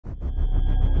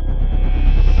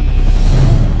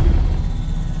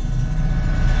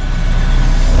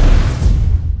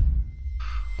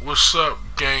What's up,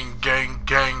 gang, gang,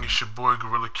 gang? It's your boy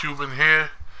GorillaCuban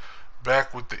here,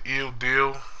 back with the ill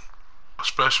deal. A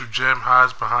special gem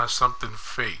hides behind something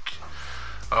fake.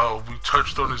 We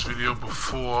touched on this video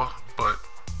before, but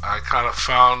I kind of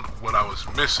found what I was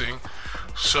missing,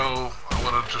 so I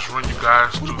want to just run you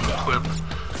guys through the clip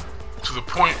to the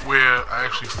point where I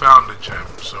actually found the gem.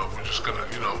 So we're just gonna,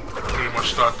 pretty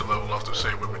much start the level off the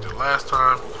same way we did last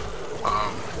time.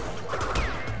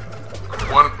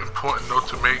 One important note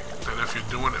to make, that if you're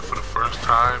doing it for the first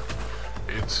time,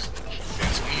 it's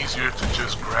easier to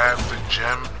just grab the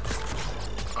gem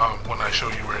when I show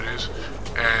you where it is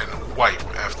and wipe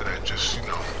after that. Just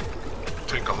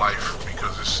take a life,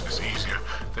 because it's easier.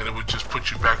 Then it would just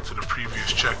put you back to the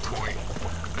previous checkpoint,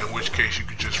 in which case you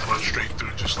could just run straight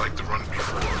through just like the run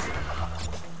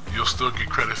before. You'll still get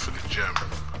credit for the gem.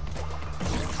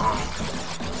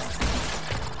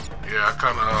 Yeah,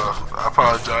 I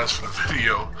apologize for the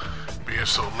video being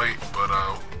so late, but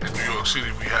in New York City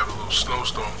we have a little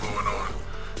snowstorm going on,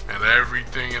 and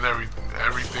everything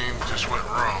just went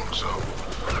wrong. So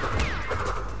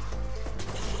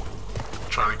I'm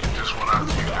trying to get this one out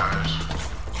to you guys.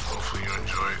 Hopefully you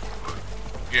enjoy it. But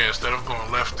yeah, instead of going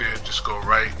left there, just go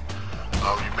right.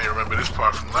 You may remember this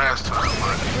part from last time,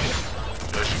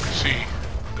 but as you can see,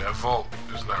 that vault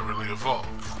is not really a vault.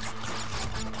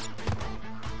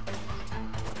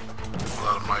 A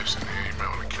lot of mice in here, you might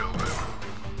want to kill them.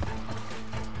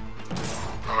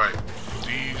 Alright,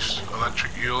 these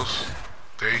electric eels,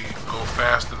 they go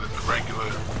faster than the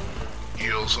regular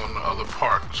eels on the other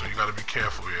part, so you gotta be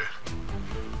careful here.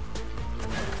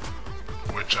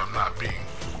 Which I'm not being.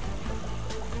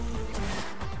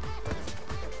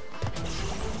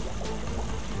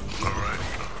 Alright.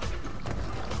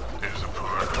 Here's the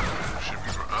part. Should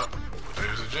be up.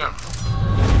 There's the gem.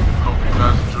 Hope you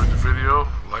guys enjoyed the video.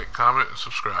 Like, comment, and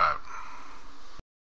subscribe.